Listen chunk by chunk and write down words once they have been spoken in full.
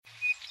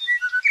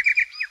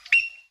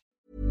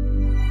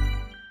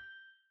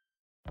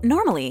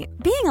Normally,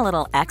 being a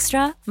little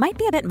extra might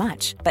be a bit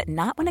much, but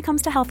not when it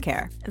comes to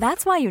healthcare.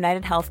 That's why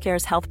United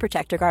Healthcare's Health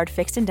Protector Guard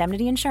fixed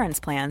indemnity insurance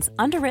plans,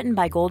 underwritten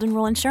by Golden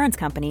Rule Insurance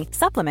Company,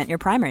 supplement your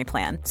primary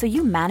plan so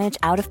you manage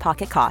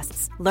out-of-pocket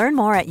costs. Learn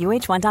more at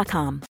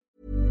uh1.com.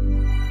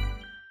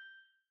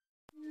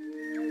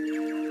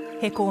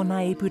 He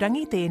kōna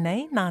ipurangi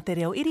tēnei nā te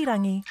reo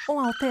irirangi o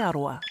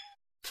Aotearoa.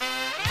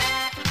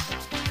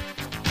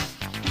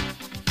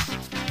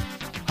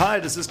 Hi,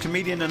 this is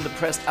comedian and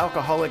depressed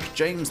alcoholic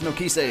James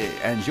Nokise,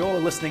 and you're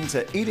listening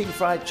to Eating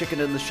Fried Chicken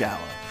in the Shower,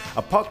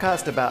 a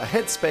podcast about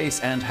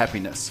headspace and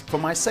happiness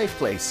from my safe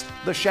place,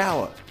 the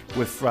shower,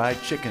 with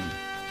fried chicken.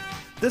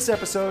 This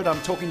episode,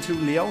 I'm talking to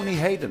Leonie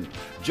Hayden,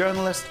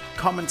 journalist,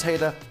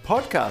 commentator,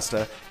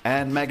 podcaster,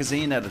 and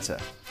magazine editor.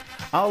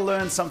 I'll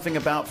learn something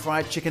about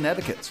fried chicken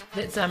etiquette.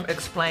 Let's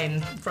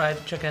explain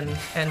fried chicken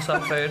and soul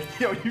food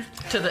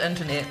to the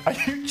internet. Are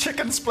you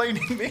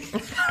chicken-splaining me?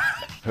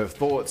 Her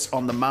thoughts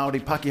on the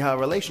Māori-Pākehā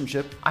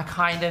relationship. I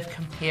kind of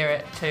compare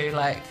it to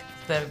like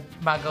the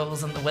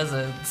Muggles and the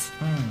Wizards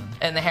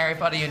in the Harry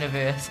Potter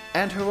universe.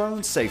 And her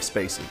own safe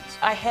spaces.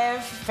 I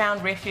have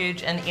found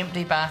refuge in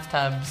empty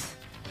bathtubs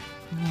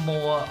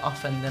more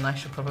often than I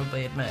should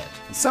probably admit.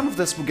 Some of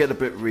this will get a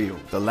bit real,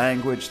 the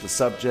language, the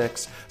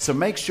subjects, so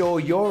make sure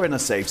you're in a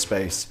safe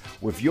space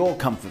with your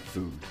comfort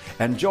food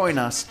and join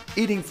us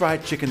eating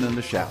fried chicken in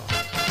the shower.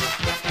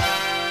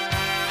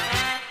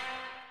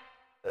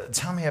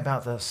 Tell me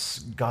about this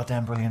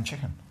goddamn brilliant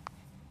chicken.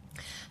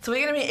 So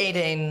we're going to be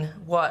eating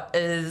what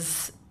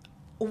is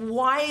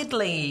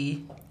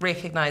widely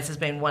recognised as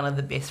being one of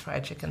the best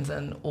fried chickens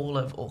in all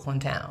of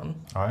Auckland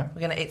town. All right. We're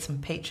going to eat some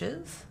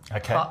Peaches.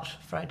 Okay. Hot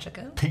fried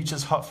chicken.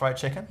 Peaches hot fried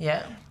chicken?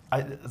 Yeah.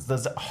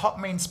 Does hot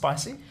mean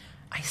spicy?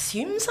 I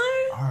assume so.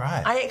 All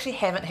right. I actually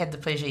haven't had the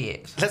pleasure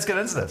yet. Let's get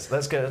into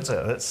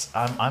this.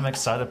 I'm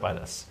excited by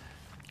this.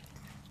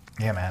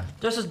 Yeah, man.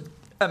 This is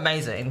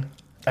amazing.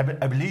 I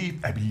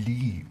believe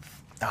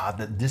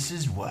that this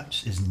is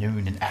what is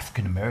known in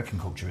African American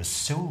culture as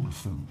soul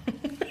food.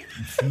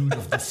 Food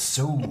of the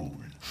soul.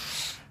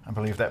 I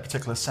believe that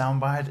particular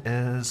soundbite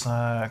is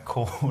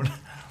called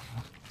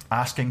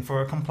asking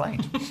for a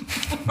complaint.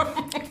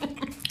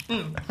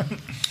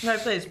 No,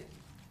 please.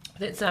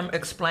 Let's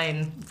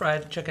explain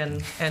fried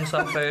chicken and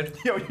soul food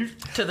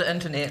to the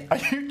internet. Are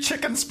you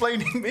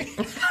chicken-splaining me?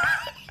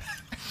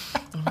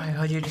 Oh my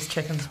god, you just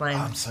chicken-splain.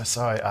 I'm so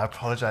sorry. I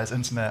apologise,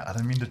 internet. I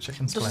didn't mean to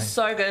chicken-splain. This is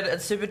so good.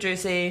 It's super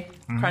juicy,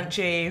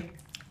 crunchy.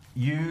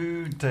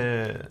 You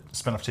did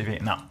spin-off TV.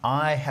 Now,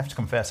 I have to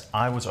confess,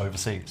 I was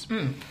overseas.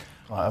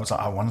 I was like,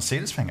 I want to see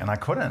this thing, and I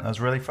couldn't. I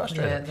was really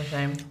frustrated. Yeah, the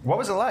same. What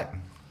was it like?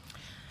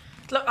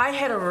 Look, I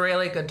had a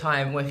really good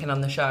time working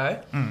on the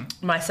show.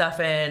 Myself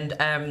and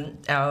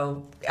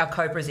our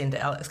co-presenter,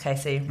 Alex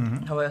Casey,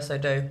 who I also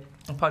do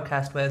a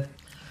podcast with.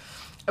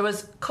 It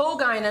was cool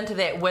going into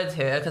that with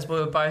her because we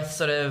were both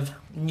sort of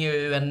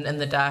new and in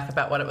the dark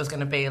about what it was going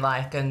to be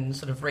like and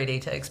sort of ready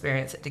to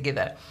experience it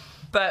together.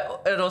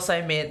 But it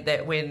also meant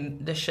that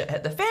when the shit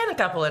hit the fan a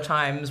couple of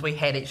times, we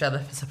had each other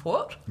for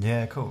support.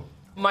 Yeah, cool.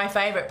 My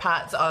favourite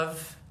parts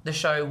of the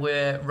show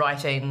were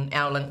writing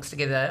our links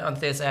together on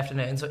Thursday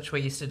afternoons, which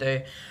we used to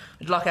do.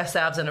 We'd lock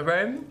ourselves in a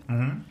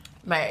room,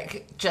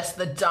 make just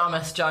the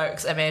dumbest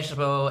jokes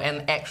imaginable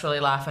and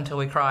actually laugh until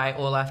we cry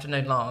all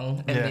afternoon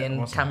long and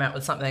then come out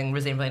with something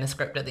resembling a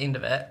script at the end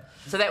of it.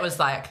 So that was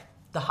like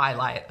the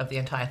highlight of the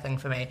entire thing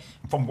for me.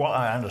 From what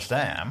I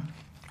understand,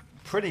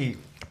 pretty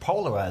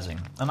polarising.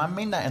 And I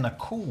mean that in a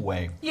cool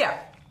way. Yeah.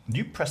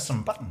 You pressed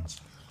some buttons.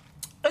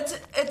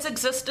 It's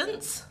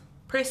existence.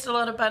 Pressed a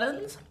lot of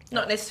buttons.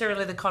 Not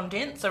necessarily the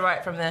content. So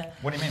right from the...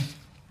 What do you mean?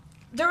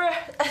 There are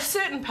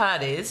certain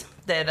parties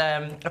that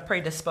are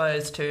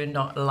predisposed to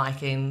not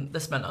liking the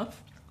spin-off.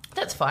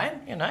 That's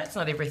fine, you know, it's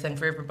not everything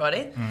for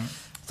everybody.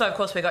 So, of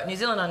course, we got New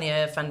Zealand On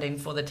Air funding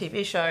for the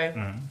TV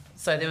show.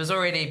 So there was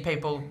already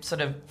people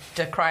sort of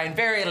decrying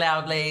very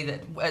loudly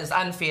that it was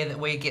unfair that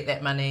we get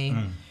that money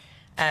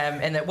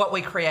and that what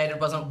we created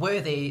wasn't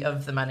worthy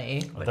of the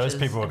money. Those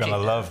people are going to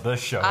love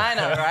this show. I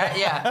know, right?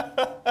 Yeah.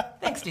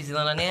 Thanks, New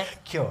Zealand On Air.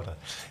 Kia ora.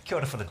 Kia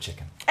ora for the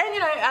chicken. And, you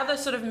know, other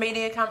sort of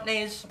media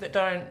companies that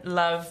don't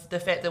love the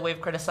fact that we've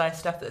criticised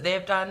stuff that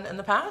they've done in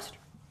the past.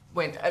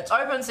 When it's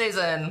open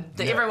season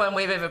to everyone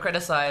we've ever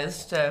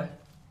criticised to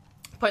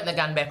putting the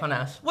gun back on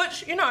us,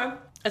 which, you know,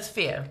 is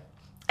fair.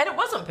 And it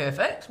wasn't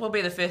perfect. We'll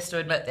be the first to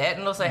admit that.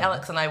 And also,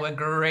 Alex and I were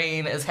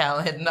green as hell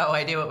and had no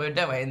idea what we were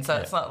doing. So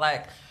it's not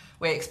like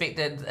we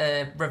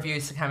expected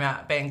reviews to come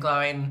out being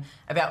glowing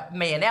about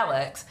me and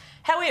Alex.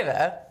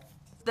 However,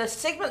 the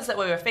segments that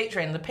we were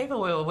featuring, the people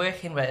we were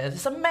working with,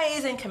 this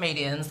amazing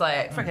comedians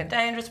like freaking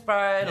Dangerous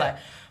Bro, like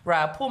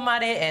Ra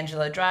Pomare,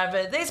 Angela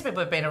Driver. These people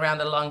have been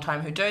around a long time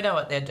who do know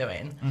what they're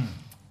doing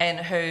and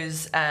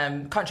whose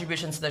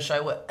contributions to the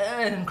show were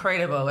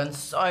incredible and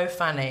so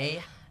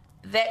funny.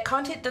 That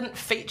content didn't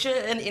feature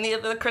in any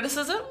of the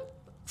criticism.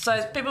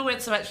 So people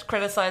weren't so much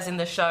criticising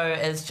the show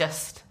as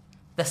just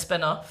the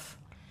spin-off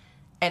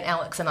and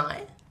Alex and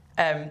I.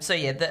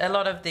 A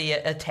lot of the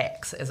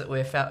attacks, as it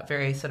were, felt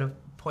very sort of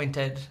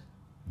pointed.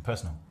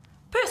 Personal.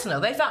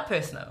 personal. They felt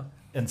personal.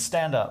 In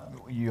stand-up,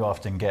 you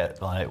often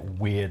get like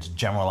weird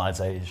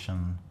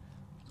generalization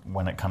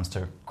when it comes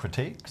to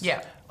critiques.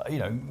 Yeah. You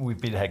know,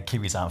 we've had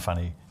Kiwis aren't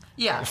funny.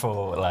 Yeah.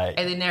 For like.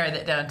 And they narrow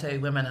that down to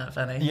women aren't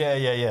funny.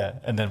 Yeah.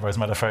 And then Rose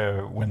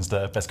Matafeo wins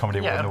the best comedy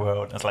award in the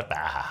world. It's like,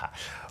 bah.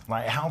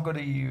 Like, how good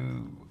are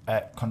you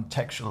at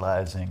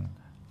contextualizing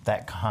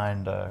that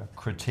kind of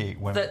critique?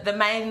 When The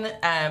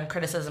main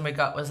criticism we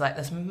got was like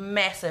this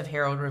massive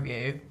Herald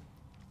review.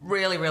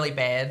 Really, really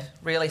bad,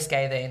 really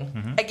scathing.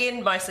 Mm-hmm.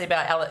 Again, mostly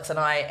about Alex and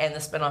I and the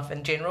spin-off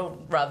in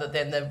general, rather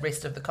than the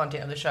rest of the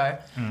content of the show.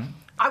 Mm.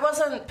 I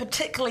wasn't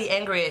particularly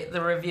angry at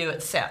the review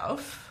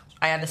itself.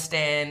 I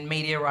understand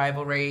media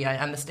rivalry. I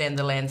understand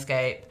the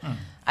landscape. Mm.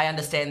 I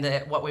understand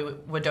that what we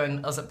were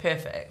doing wasn't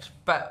perfect.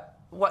 But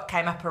what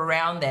came up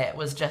around that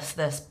was just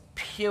this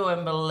pure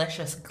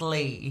malicious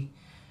glee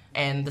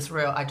and this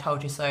real I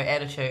told you so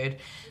attitude.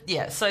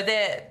 Yeah, so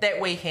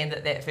that weekend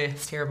that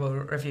first terrible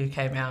review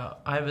came out,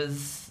 I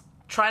was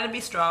trying to be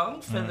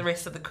strong for the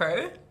rest of the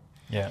crew.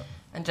 Yeah.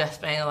 And just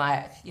being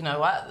like, you know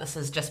what, this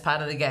is just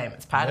part of the game.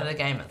 It's part of the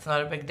game. It's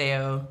not a big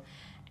deal.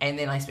 And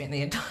then I spent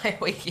the entire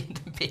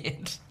weekend in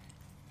bed.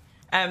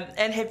 And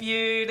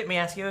let me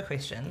ask you a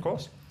question. Of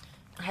course.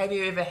 Have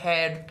you ever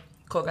had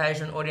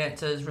Caucasian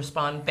audiences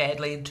respond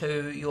badly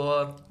to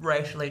your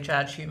racially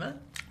charged humour?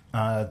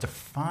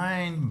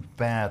 Define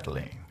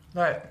badly.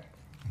 Right.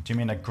 Do you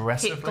mean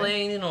aggressively?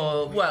 Heckling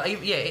or, well,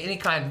 yeah, any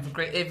kind of,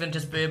 even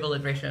just verbal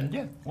aggression.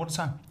 Yeah, all the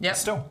time. Yeah.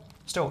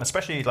 Still,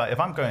 especially like if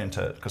I'm going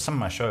to, because some of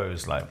my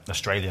shows like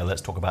Australia,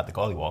 Let's Talk About the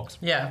Gollywogs.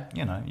 Yeah.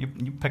 You know, you're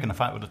picking a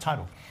fight with the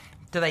title.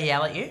 Do they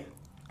yell at you?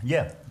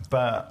 Yeah,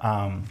 but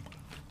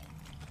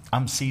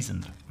I'm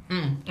seasoned.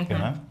 Mm-hmm. You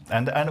know,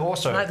 and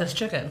also like this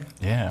chicken.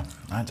 Yeah,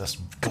 I just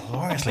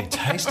gloriously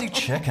tasty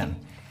chicken.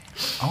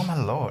 Oh my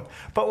Lord!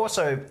 But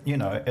also, you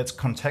know, it's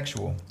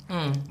contextual.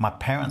 Mm. My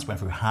parents went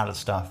through harder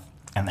stuff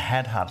and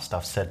had harder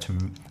stuff said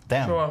to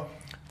them. Sure.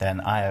 Then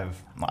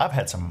I've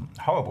had some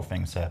horrible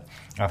things said.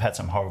 I've had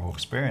some horrible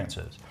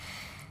experiences,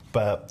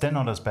 but they're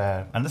not as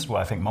bad. And this is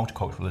why I think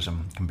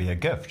multiculturalism can be a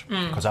gift,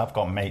 because I've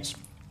got mates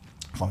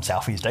from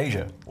Southeast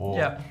Asia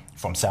or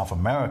from South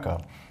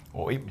America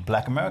or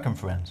Black American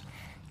friends.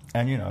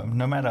 And, you know,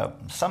 no matter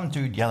some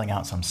dude yelling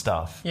out some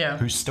stuff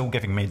who's still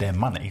giving me their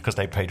money because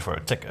they paid for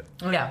a ticket.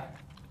 Yeah.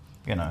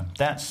 You know,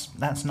 that's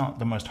not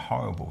the most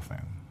horrible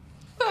thing.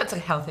 Well, that's a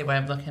healthy way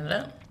of looking at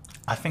it.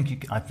 I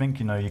think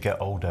you know, you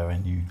get older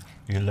and you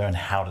learn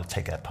how to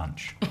take that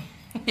punch.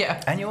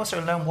 Yeah. And you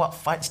also learn what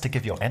fights to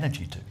give your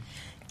energy to.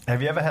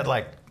 Have you ever had,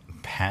 like,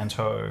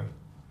 panto...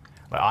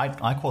 Like,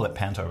 I call it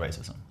panto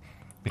racism.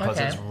 Because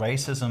it's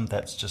racism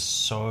that's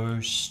just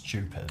so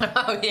stupid.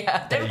 Oh,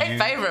 yeah. They're my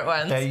favourite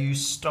ones. That you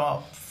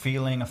stop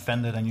feeling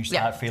offended and you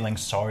start feeling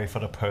sorry for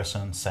the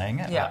person saying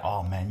it. Yeah. Like,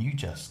 oh, man,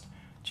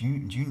 do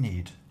you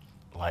need,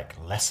 like,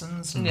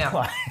 lessons? And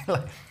like,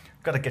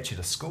 got to get you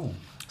to school.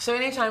 So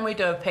anytime we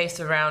do a piece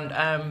around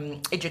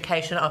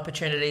education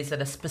opportunities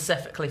that are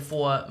specifically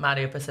for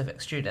Māori or Pacific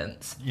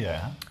students,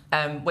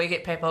 we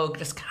get people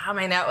just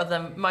coming out with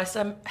the most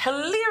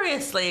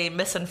hilariously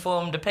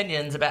misinformed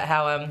opinions about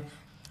how...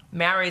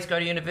 Maoris go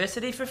to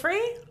university for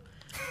free?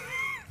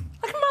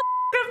 Like,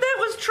 if that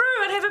was true,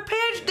 I'd have a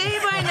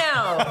PhD by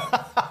now.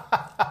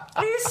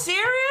 Are you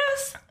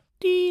serious?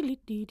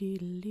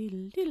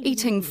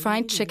 Eating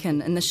fried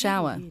chicken in the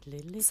shower.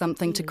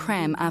 Something to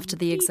cram after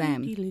the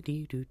exam.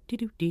 The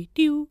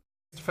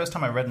first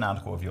time I read an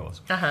article of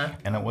yours,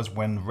 and it was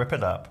when Rip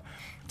It Up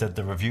did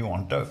the review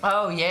on dope.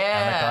 Oh,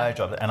 yeah. And the guy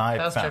dropped it. And that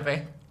was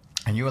trippy.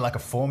 And you were like a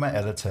former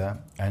editor,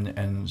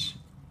 and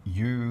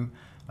you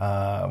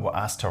were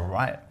asked to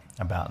write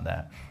about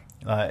that.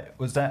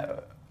 Was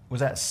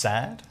that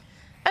sad?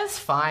 It's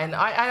fine.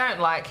 I don't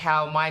like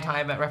how my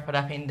time at Rip It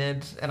Up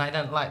ended, and I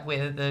don't like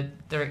where the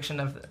direction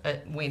of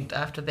it went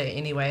after that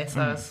anyway.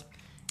 So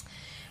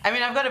I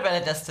mean, I've got a bit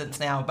of distance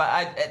now,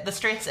 but the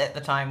stress at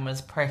the time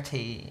was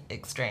pretty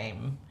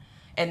extreme.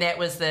 And that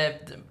was the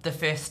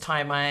first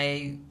time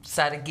I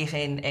started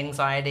getting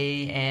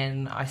anxiety,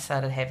 and I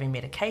started having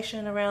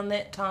medication around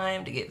that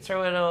time to get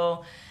through it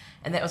all.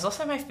 And that was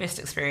also my first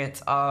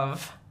experience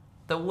of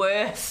the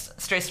worst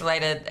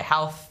stress-related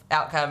health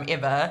outcome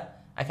ever.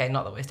 Okay,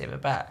 not the worst ever,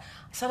 but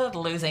I started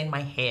losing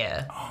my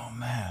hair. Oh,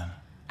 man.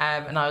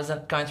 And I was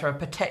going through a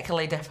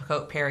particularly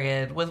difficult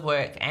period with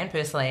work and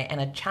personally,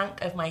 and a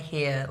chunk of my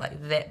hair,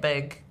 like that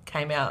big,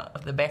 came out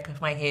of the back of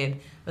my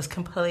head, was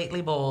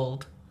completely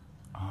bald.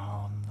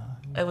 Oh,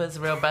 no. It was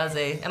real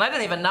buzzy. And I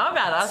didn't even know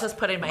about it. I was just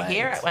putting my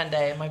hair out one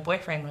day, and my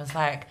boyfriend was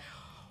like,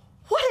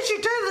 "What did you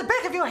do to the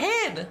back of your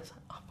head?"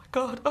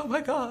 Oh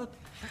my God.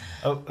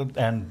 Oh,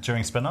 and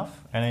during spin-off?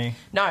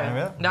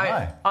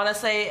 No.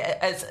 Honestly,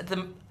 it's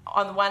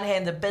on the one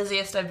hand, the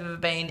busiest I've ever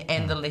been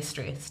and the least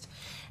stressed.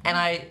 And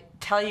I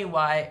tell you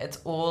why, it's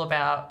all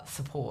about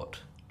support.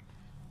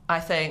 I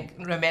think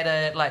no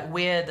matter like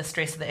where the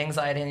stress or the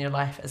anxiety in your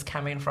life is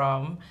coming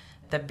from,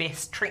 the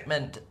best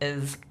treatment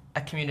is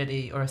a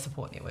community or a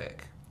support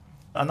network.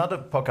 Another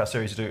podcast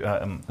series you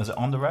do, is it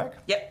On the Rag?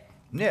 Yep.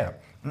 Yeah.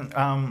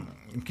 Can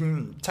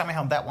you tell me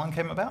how that one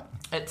came about?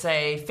 It's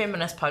a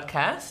feminist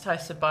podcast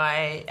hosted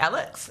by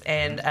Alex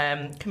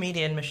and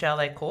comedian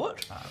Michelle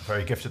Court.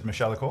 Very gifted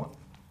Michelle Court.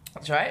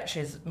 That's right.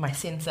 She's my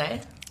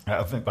sensei.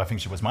 I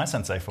think she was my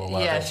sensei for a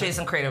while. Yeah, she's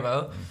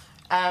incredible.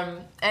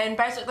 And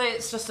basically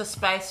it's just a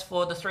space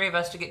for the three of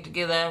us to get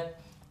together,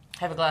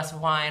 have a glass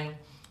of wine,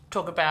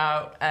 talk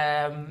about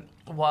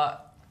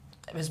what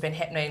has been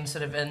happening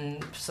sort of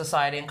in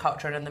society and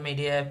culture and in the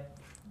media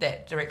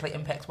that directly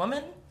impacts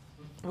women.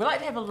 We like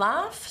to have a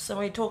laugh, so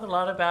we talk a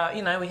lot about,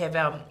 we have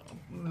our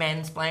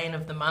mansplain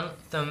of the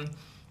month.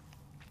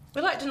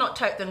 We like to not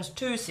take things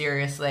too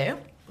seriously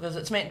because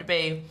it's meant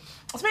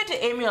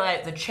to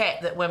emulate the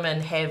chat that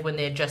women have when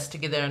they're just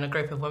together in a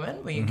group of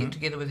women, where you get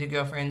together with your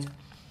girlfriends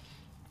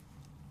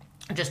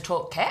and just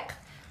talk cack.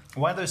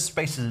 Why are those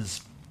spaces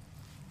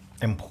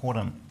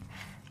important?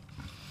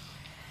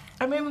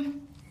 I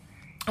mean,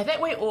 I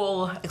think we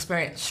all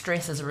experience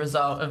stress as a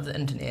result of the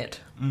internet,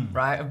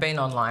 right? Of being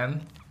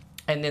online.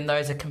 And then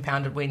those are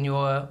compounded when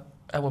you're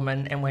a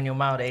woman and when you're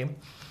Māori.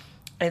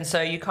 And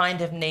so you kind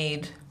of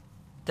need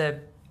the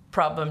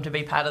problem to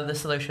be part of the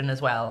solution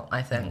as well,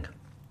 I think.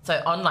 So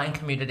online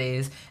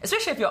communities,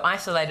 especially if you're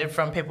isolated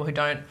from people who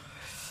don't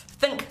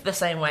think the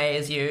same way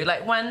as you.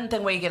 Like, one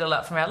thing we get a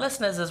lot from our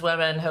listeners is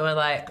women who are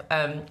like,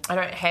 I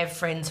don't have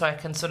friends who I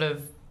can sort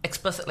of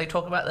explicitly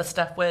talk about this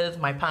stuff with.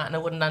 My partner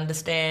wouldn't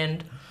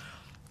understand.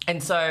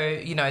 And so,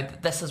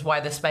 this is why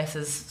this space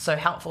is so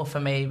helpful for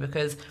me,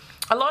 because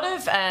a lot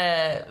of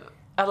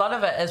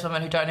it is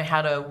women who don't know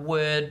how to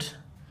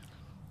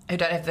who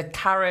don't have the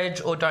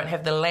courage or don't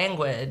have the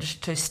language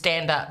to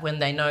stand up when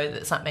they know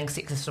that something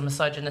sexist or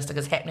misogynistic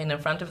is happening in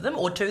front of them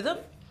or to them.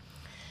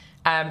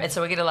 And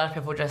so we get a lot of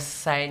people just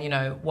saying,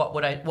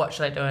 what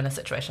should I do in a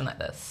situation like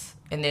this?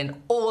 And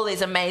then all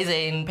these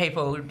amazing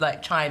people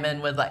like chime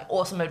in with like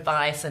awesome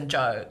advice and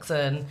jokes,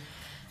 and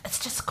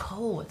it's just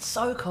cool. It's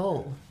so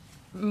cool.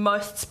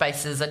 Most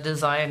spaces are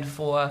designed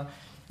for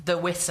the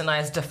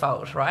westernised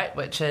default, right,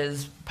 which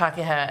is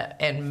Pākehā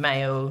and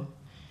male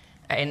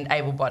and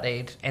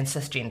able-bodied and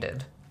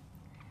cisgendered.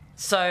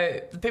 So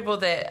the people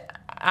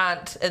that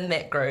aren't in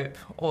that group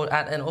or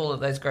aren't in all of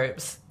those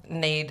groups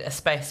need a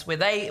space where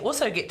they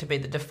also get to be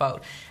the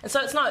default. And so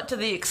it's not to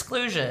the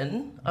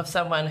exclusion of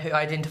someone who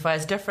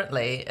identifies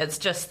differently. It's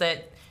just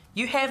that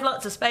you have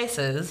lots of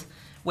spaces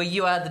where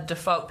you are the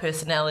default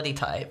personality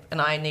type,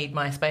 and I need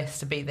my space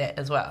to be that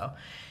as well.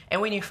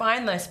 And when you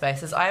find those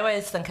spaces, I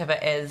always think of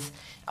it as,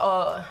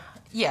 I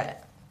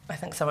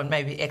think someone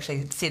maybe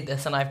actually said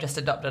this and I've just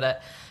adopted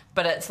it,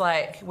 but it's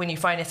like when you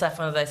find yourself in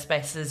one of those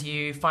spaces,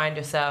 you find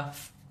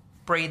yourself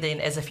breathing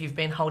as if you've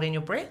been holding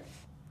your breath.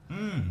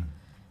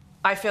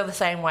 I feel the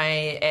same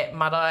way at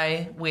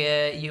Marae,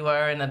 where you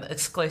are in an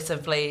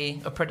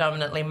exclusively or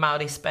predominantly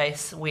Māori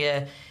space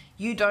where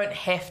you don't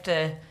have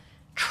to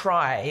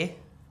try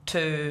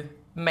to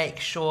make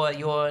sure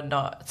you're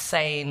not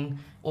saying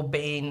or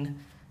being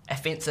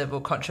offensive or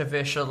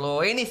controversial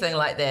or anything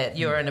like that.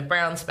 You're in a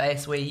brown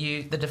space where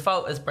the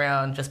default is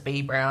brown, just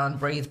be brown,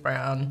 breathe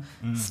brown,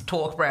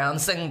 talk brown,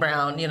 sing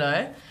brown,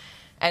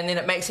 And then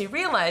it makes you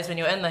realise when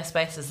you're in those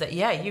spaces that,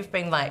 you've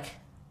been like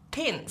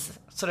tense,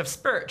 sort of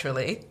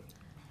spiritually,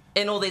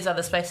 in all these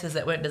other spaces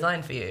that weren't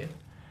designed for you.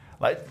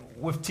 Like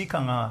with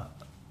tikanga,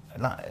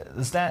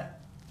 does that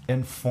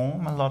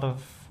inform a lot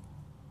of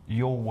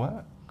your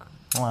work?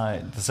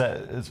 Like, is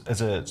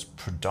it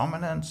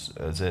predominant?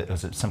 Is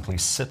it simply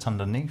sit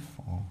underneath?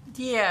 Or?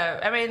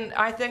 Yeah, I mean,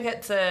 I think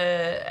it's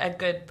a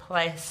good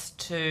place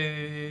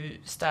to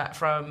start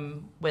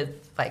from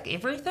with like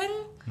everything.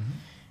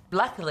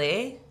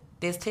 Luckily,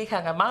 there's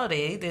tikanga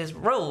Māori, there's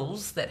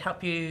rules that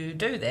help you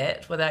do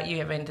that without you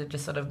having to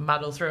just sort of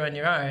muddle through on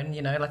your own.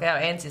 Like our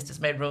ancestors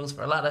made rules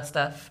for a lot of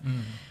stuff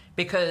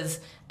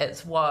because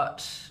it's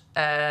what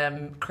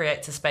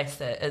creates a space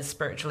that is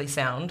spiritually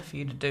sound for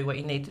you to do what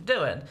you need to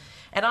do in.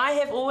 And I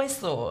have always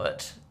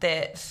thought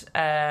that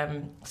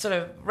sort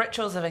of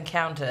rituals of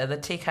encounter, the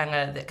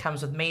tikanga that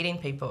comes with meeting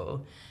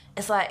people,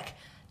 is like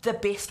the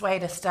best way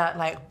to start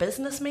like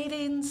business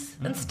meetings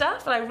and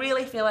stuff. And I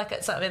really feel like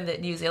it's something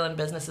that New Zealand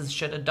businesses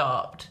should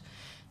adopt.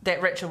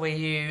 That ritual where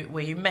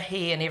you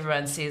mihi and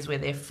everyone says where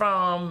they're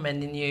from,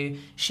 and then you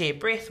share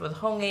breath with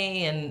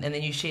hongi, and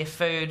then you share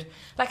food.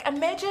 Like,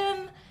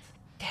 imagine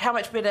how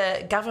much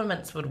better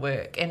governments would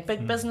work and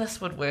big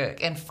business would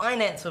work and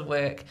finance would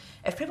work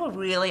if people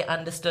really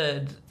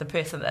understood the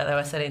person that they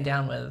were sitting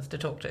down with to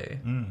talk to,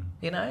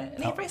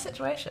 in every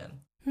situation.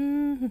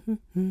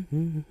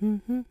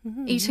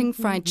 Eating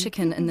fried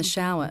chicken in the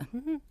shower,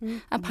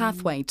 a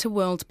pathway to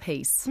world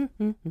peace.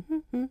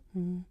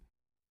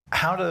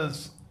 How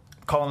does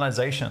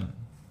colonisation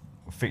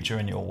feature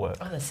in your work?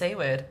 Oh, the C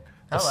word.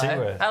 The C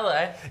word.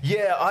 Hello.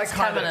 Yeah, It's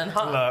coming in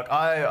hot. Look,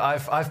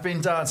 I've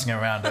been dancing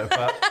around it,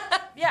 but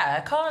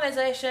yeah,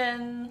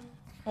 colonisation,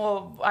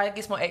 or I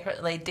guess more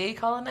accurately,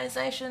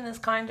 decolonisation is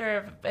kind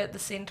of at the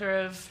centre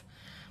of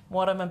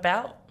what I'm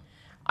about.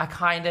 I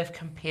kind of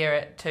compare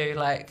it to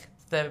like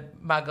the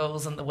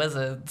Muggles and the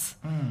Wizards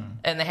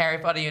in the Harry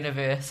Potter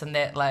universe, and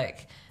that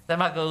like the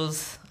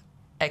Muggles,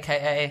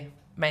 aka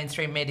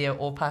mainstream media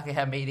or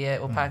Pākehā media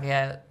or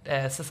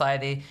Pākehā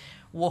society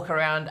walk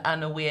around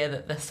unaware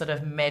that this sort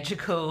of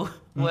magical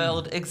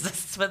world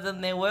exists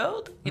within their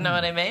world. You know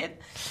what I mean?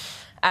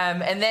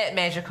 And that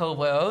magical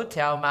world, Te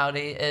Ao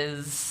Māori,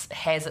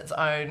 has its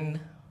own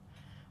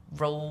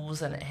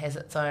rules, and it has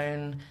its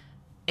own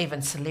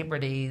even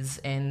celebrities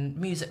and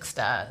music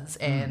stars,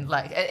 and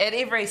like in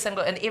every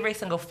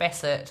single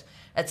facet,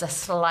 it's a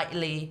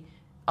slightly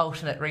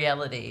alternate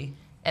reality.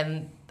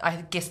 And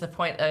I guess the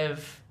point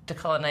of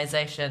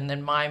decolonisation,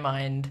 in my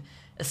mind,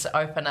 is to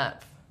open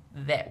up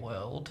that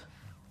world.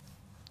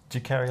 Do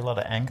you carry a lot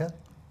of anger?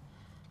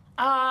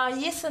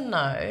 Yes and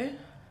no.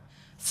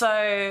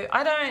 So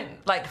I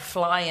don't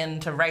fly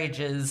into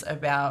rages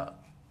about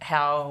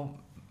how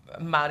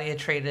Māori are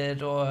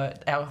treated or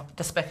our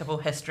despicable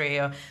history,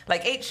 or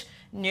each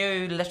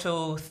new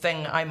little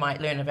thing I might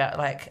learn about,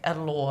 like a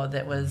law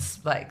that was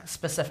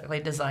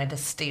specifically designed to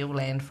steal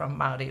land from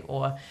Māori,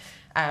 or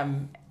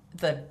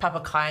the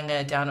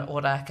papakainga down at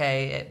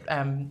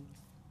Ōrākei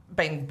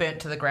being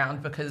burnt to the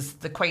ground because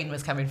the Queen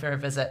was coming for a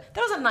visit.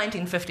 That was in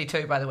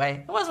 1952, by the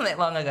way. It wasn't that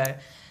long ago.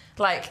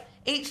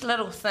 Each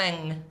little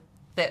thing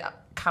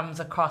that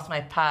comes across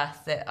my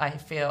path that I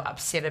feel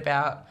upset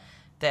about,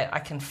 that I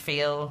can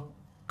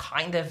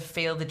kind of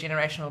feel the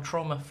generational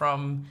trauma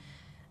from,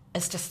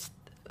 is just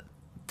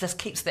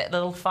keeps that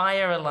little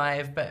fire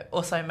alive, but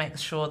also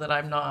makes sure that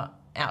I'm not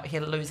out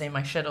here losing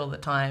my shit all the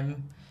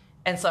time.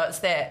 And so it's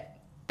that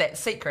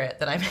secret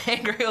that I'm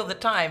angry all the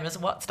time is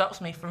what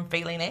stops me from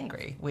feeling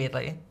angry,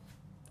 weirdly.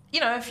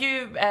 A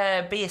few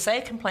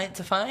BSA complaints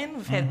are fine.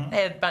 We've had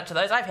a bunch of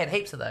those. I've had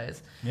heaps of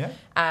those. Yeah.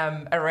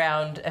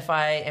 Around if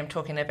I am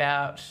talking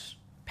about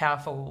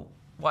powerful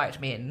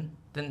white men,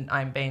 then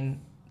I'm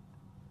being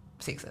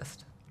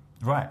sexist.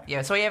 Right.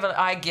 Yeah, so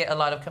I get a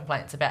lot of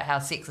complaints about how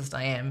sexist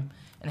I am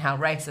and how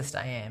racist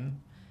I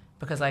am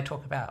because I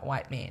talk about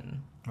white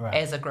men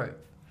as a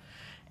group.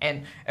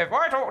 And if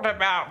I talked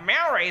about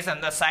Maoris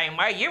in the same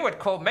way, you would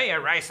call me a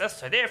racist,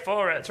 so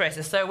therefore it's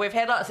racist. So we've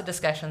had lots of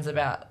discussions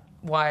about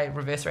why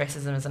reverse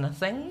racism isn't a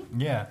thing.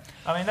 Yeah.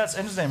 I mean, that's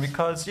interesting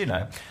because,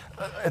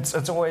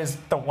 it's always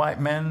the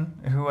white men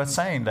who are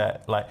saying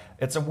that.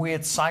 It's a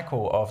weird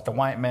cycle of the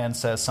white man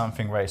says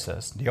something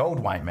racist. The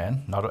old white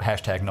man, not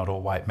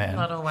all white men.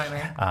 Not all white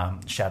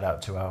men. Shout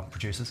out to our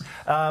producers.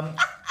 But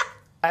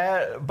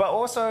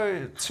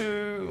also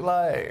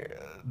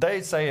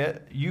they say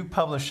it, you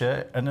publish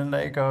it, and then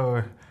they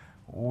go,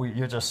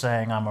 you're just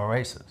saying I'm a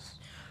racist.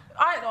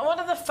 One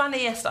of the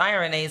funniest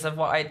ironies of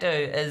what I do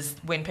is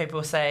when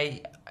people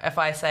say, if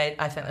I say,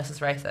 I think this is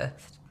racist,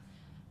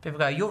 people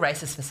go, you're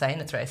racist for saying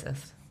it's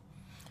racist.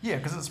 Yeah,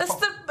 because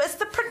it's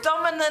the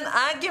predominant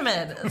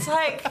argument. It's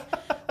like,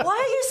 why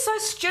are you so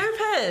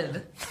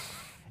stupid?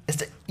 Is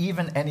there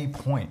even any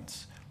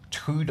point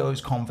to those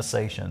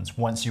conversations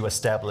once you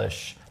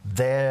establish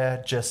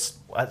they're just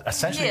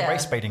essentially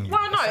race baiting you?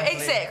 Well, no,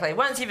 exactly.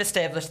 Once you've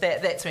established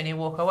that, that's when you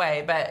walk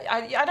away. But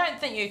I don't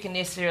think you can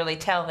necessarily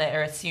tell that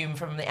or assume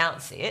from the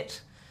outset.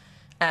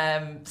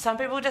 Some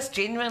people just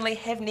genuinely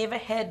have never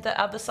had the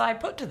other side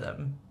put to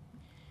them.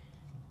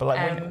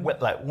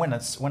 But when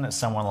it's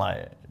someone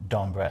like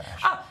Don Brash.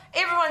 Oh,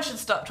 everyone should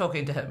stop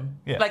talking to him.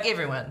 Yeah.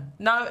 Everyone.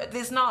 No,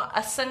 there's not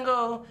a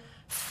single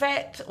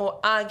fact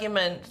or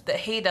argument that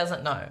he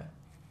doesn't know.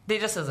 There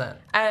just isn't.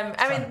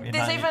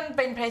 There's even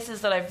been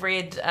pieces that I've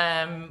read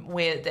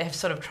where they have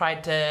sort of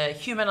tried to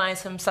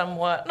humanise him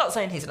somewhat. Not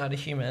saying he's not a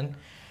human,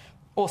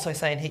 also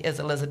saying he is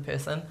a lizard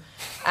person.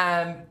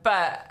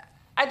 But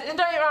don't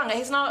get me wrong,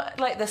 he's not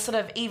this sort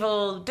of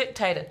evil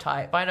dictator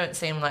type. I don't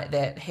see him like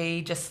that.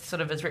 He just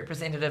sort of is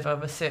representative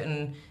of a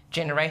certain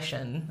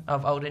generation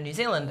of older New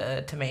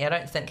Zealander to me. I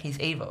don't think he's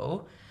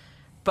evil,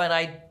 but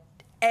I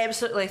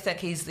absolutely think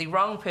he's the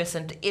wrong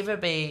person to ever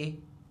be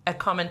a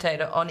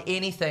commentator on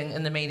anything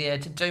in the media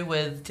to do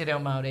with Te Reo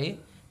Māori.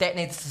 That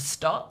needs to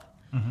stop.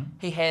 Mm-hmm.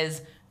 He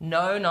has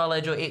no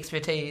knowledge or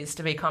expertise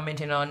to be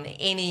commenting on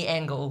any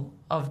angle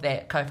of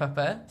that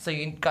kaupapa, so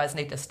you guys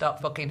need to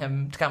stop booking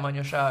him to come on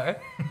your show.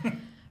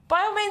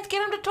 By all means,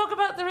 get him to talk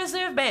about the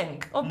Reserve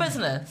Bank or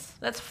business.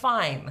 That's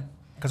fine.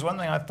 Because one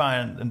thing I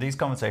find in these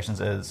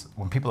conversations is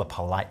when people are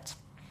polite,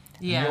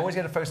 you always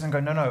get a focus and go,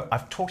 no,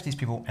 I've talked to these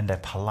people and they're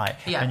polite.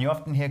 Yeah. And you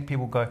often hear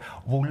people go,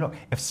 well, look,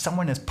 if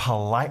someone is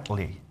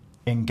politely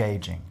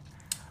engaging,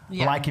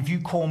 like if you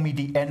call me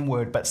the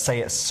N-word but say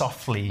it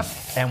softly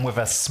and with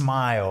a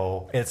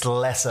smile, it's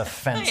less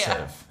offensive.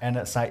 Yeah. And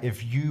it's like,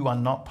 if you are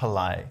not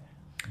polite,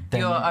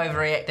 then... You're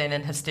overreacting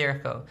and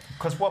hysterical.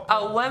 Because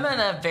women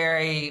are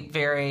very,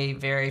 very,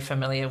 very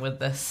familiar with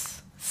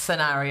this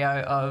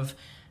scenario of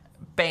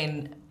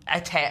being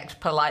attacked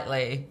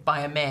politely by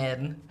a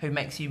man who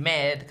makes you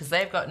mad because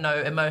they've got no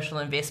emotional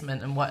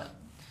investment in what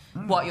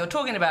you're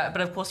talking about,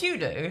 but of course you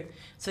do.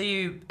 So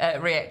you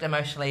react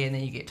emotionally and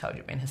then you get told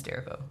you're being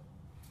hysterical.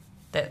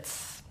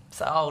 That's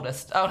the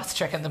oldest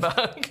trick in the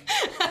book.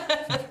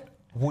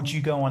 Would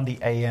you go on the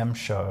AM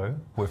show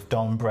with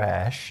Don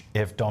Brash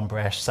if Don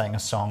Brash sang a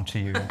song to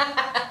you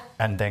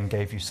and then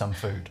gave you some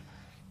food?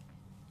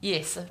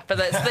 Yes, but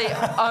that's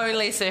the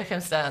only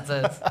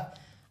circumstances.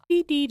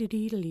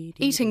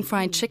 Eating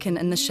fried chicken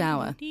in the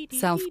shower.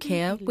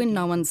 Self-care when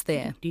no one's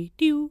there.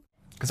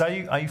 Because are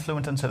you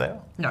fluent in Te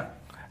Reo? No.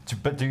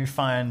 But do you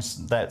find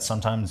that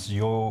sometimes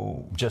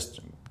you're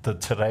just the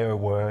Te Reo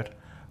word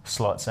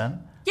slots in?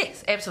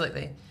 Yes,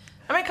 absolutely.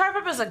 I mean,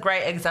 kaupapa is a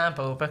great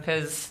example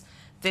because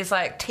there's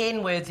like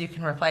 10 words you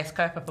can replace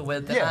kaupapa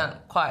with that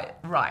aren't quite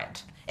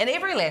right. In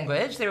every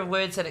language, there are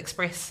words that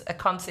express a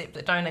concept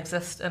that don't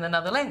exist in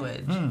another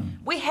language.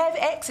 We have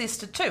access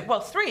to 2,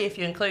 well 3 if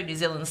you include New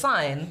Zealand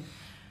Sign,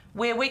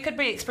 where we could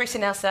be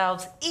expressing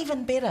ourselves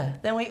even better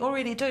than we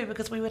already do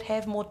because we would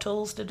have more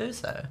tools to do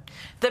so.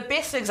 The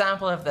best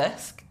example of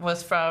this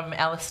was from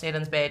Alice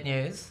Snedden's Bad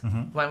News,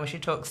 one where she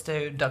talks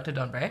to Dr.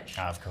 Don Brash.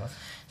 Of course.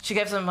 She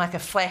gives him like a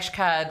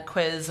flashcard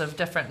quiz of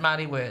different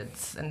Māori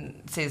words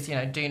and says,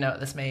 do you know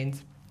what this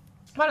means?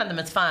 One of them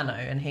is whānau,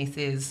 and he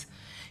says,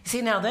 you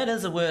see, now that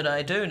is a word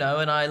I do know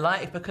and I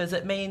like because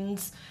it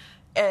means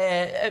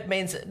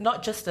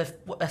not just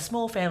a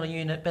small family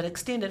unit, but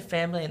extended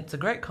family, and it's a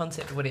great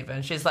concept or whatever.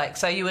 And she's like,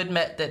 so you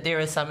admit that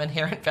there is some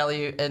inherent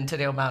value in Te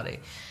Reo Māori?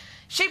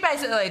 She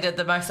basically did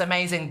the most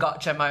amazing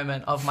gotcha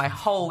moment of my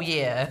whole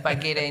year by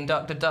getting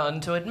Dr. Don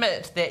to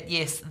admit that,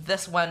 yes,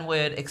 this one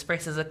word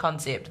expresses a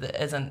concept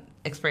that isn't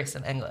expressed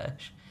in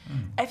English.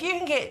 If you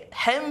can get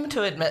him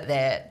to admit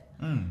that,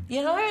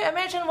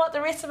 imagine what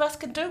the rest of us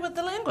can do with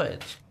the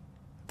language.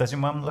 Does your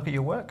mum look at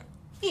your work?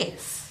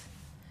 Yes.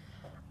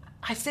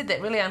 I said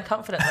that really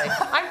unconfidently.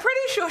 I'm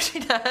pretty sure she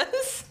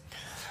does.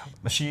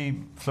 Is she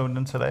fluent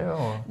in Te Reo?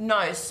 Or?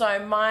 No,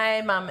 so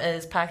my mum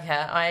is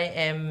Pākehā.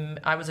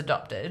 I was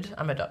adopted.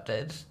 I'm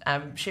adopted.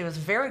 She was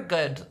very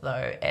good,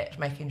 though, at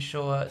making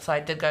sure... So I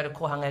did go to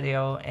Kohanga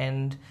Reo,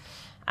 and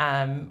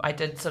I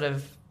did sort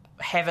of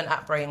have an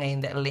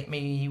upbringing that let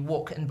me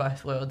walk in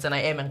both worlds, and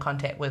I am in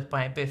contact with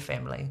my birth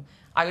family.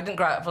 I didn't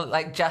grow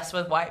up just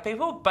with white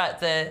people,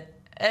 but the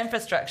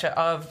infrastructure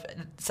of,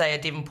 say, a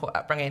Devonport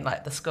upbringing,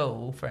 like the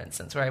school, for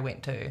instance, where I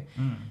went to,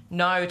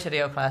 no Te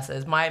Reo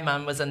classes. My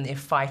mum was in there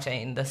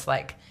fighting this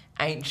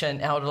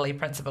ancient elderly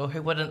principal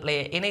who wouldn't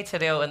let any Te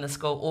Reo in the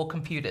school or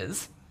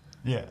computers.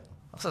 Yeah.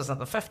 This was in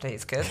the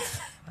 50s, kids.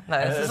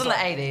 No, this is in the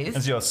 80s.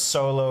 It's your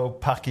solo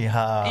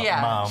Pākehā mum.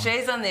 Yeah,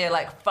 she's in there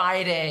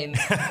fighting.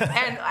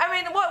 And I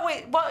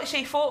mean, what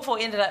she fought for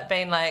ended up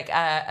being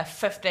a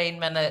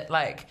 15-minute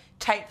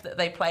tape that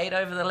they played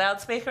over the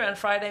loudspeaker on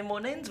Friday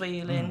mornings where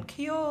you learn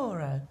kia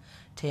ora,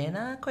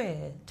 tēnā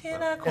koe,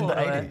 tēnā kōrua. In the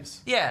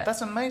 80s? Yeah.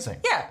 That's amazing.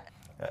 Yeah.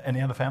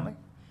 Any other family?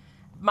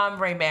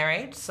 Mum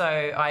remarried, so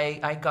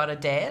I got a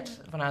dad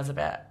when I was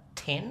about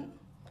 10,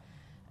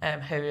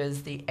 who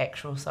is the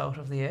actual salt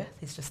of the earth.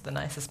 He's just the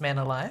nicest man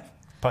alive.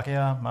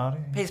 Pākehā, Māori?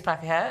 He's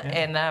Pākehā,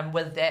 and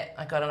with that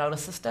I got an older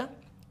sister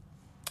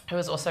who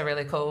was also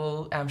really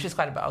cool. She's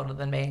quite a bit older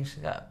than me. She's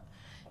got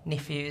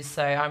nephews,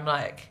 so I'm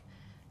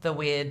the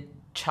weird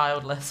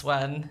childless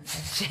one.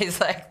 She's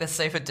the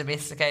super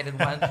domesticated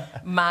one.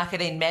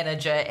 Marketing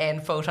manager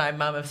and full-time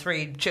mum of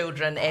 3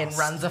 children and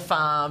runs a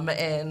farm,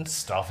 and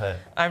stop it.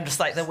 I'm just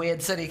the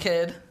weird city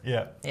kid.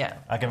 Yeah. Yeah.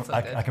 I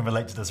can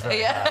relate to this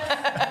very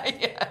hard.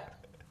 Yeah.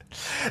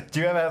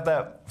 Do you ever have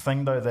that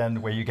thing though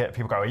then where you get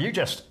people go, oh, you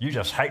just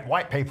hate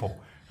white people?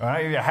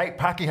 Right? You hate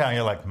Pākehā, and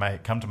you're like,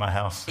 mate, come to my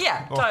house.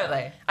 Yeah,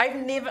 totally. I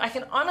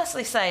can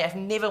honestly say I've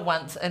never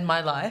once in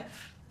my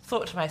life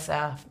thought to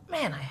myself,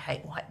 man, I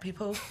hate white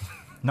people.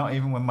 Not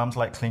even when mum's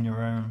clean your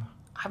room?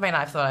 I mean,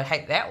 I thought I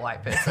hate that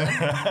white person,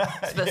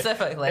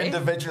 specifically.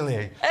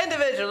 Individually,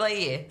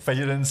 yeah. But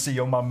you didn't see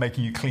your mum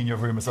making you clean your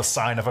room as a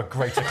sign of a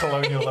greater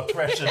colonial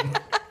oppression.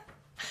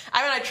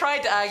 I mean, I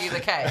tried to argue the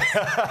case.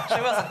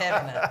 She wasn't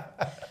having it.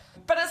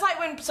 But it's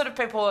when sort of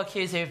people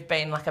accuse you of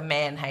being a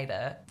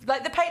man-hater.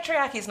 The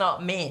patriarchy is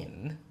not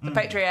men. The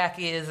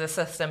patriarchy is a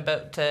system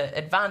built to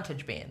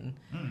advantage men.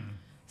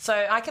 So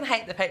I can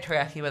hate the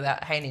patriarchy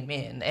without hating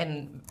men,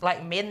 and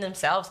men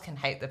themselves can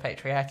hate the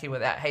patriarchy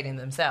without hating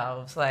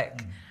themselves.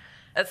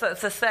 It's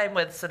the same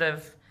with sort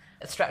of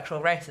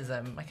structural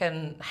racism. I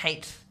can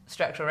hate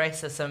structural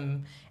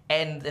racism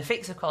and the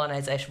effects of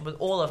colonisation with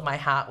all of my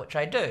heart, which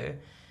I do,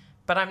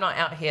 but I'm not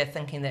out here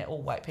thinking that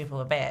all white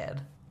people are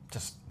bad.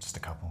 Just a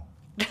couple.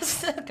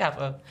 Just a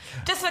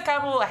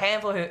couple. A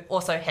handful who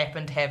also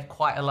happen to have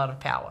quite a lot of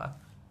power.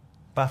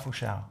 Bath or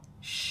shower?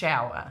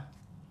 Shower.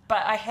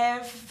 But I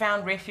have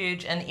found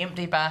refuge in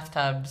empty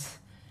bathtubs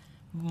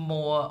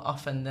more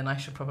often than I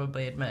should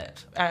probably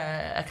admit.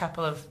 A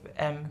couple of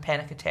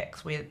panic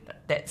attacks where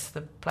that's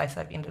the place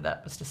I've ended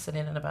up, is just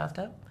sitting in a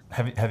bathtub.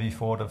 Have you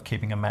thought of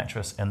keeping a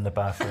mattress in the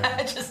bathroom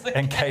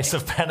in case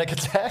of panic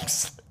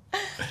attacks?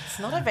 It's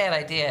not a bad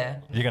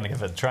idea. You're going to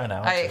give it a try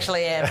now. I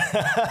actually am.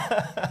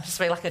 Just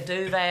be a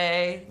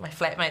duvet. My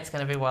flatmate's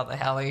going to be, what the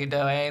hell are you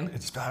doing?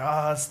 It's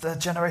the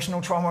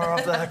generational trauma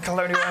of the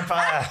colonial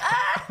empire.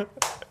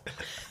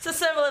 It's a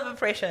symbol of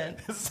oppression.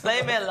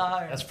 Leave me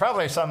alone. It's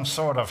probably some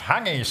sort of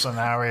hangy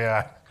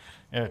scenario.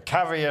 You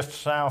cover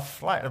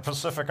yourself like the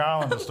Pacific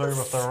Islanders do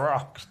with the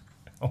rocks.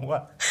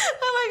 What?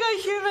 Oh my God,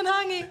 human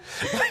hangy.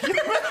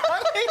 Human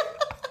hangy?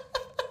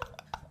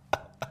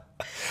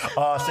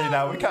 Oh, see,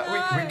 now we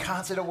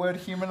can't say the word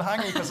human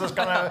hangy because there's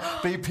going to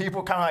be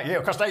people coming like you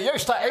because they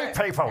used to eat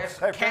people.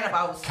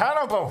 Cannibals.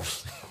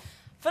 Cannibals.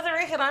 For the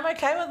record, I'm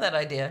okay with that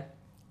idea.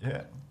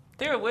 Yeah.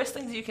 There are worse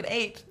things you can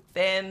eat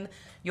than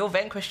your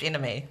vanquished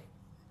enemy.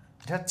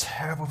 You're a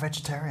terrible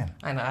vegetarian.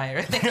 I know, I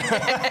really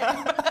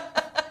am.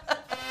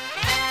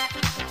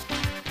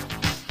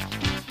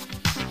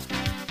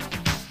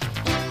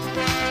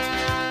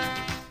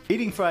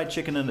 Eating Fried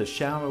Chicken in the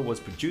Shower was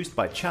produced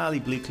by Charlie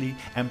Bleakley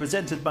and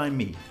presented by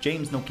me,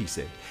 James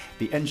Nokise.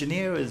 The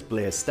engineer is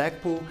Blair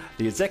Stagpool.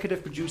 The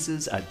executive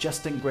producers are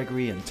Justin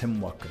Gregory and Tim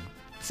Watkin.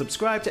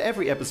 Subscribe to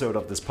every episode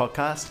of this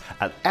podcast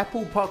at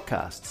Apple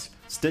Podcasts,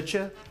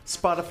 Stitcher,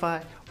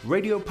 Spotify,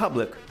 Radio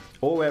Public,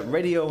 or at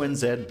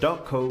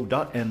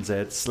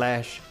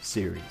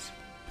radionz.co.nz/series.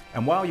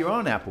 And while you're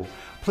on Apple,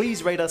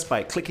 please rate us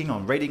by clicking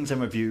on ratings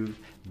and reviews,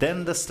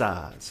 then the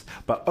stars,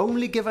 but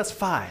only give us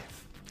 5.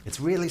 It's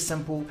really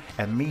simple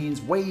and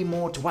means way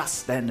more to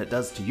us than it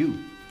does to you.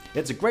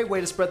 It's a great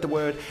way to spread the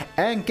word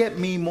and get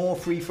me more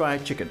free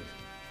fried chicken.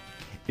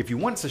 If you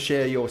want to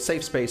share your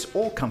safe space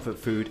or comfort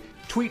food,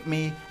 tweet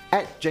me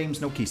at James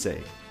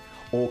Nokise.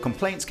 All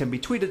complaints can be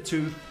tweeted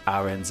to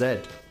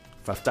RNZ.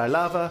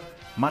 Whaftailava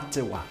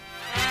Matewa.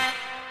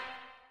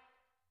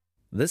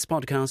 This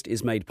podcast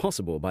is made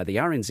possible by the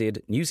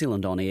RNZ New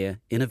Zealand On Air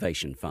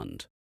Innovation Fund.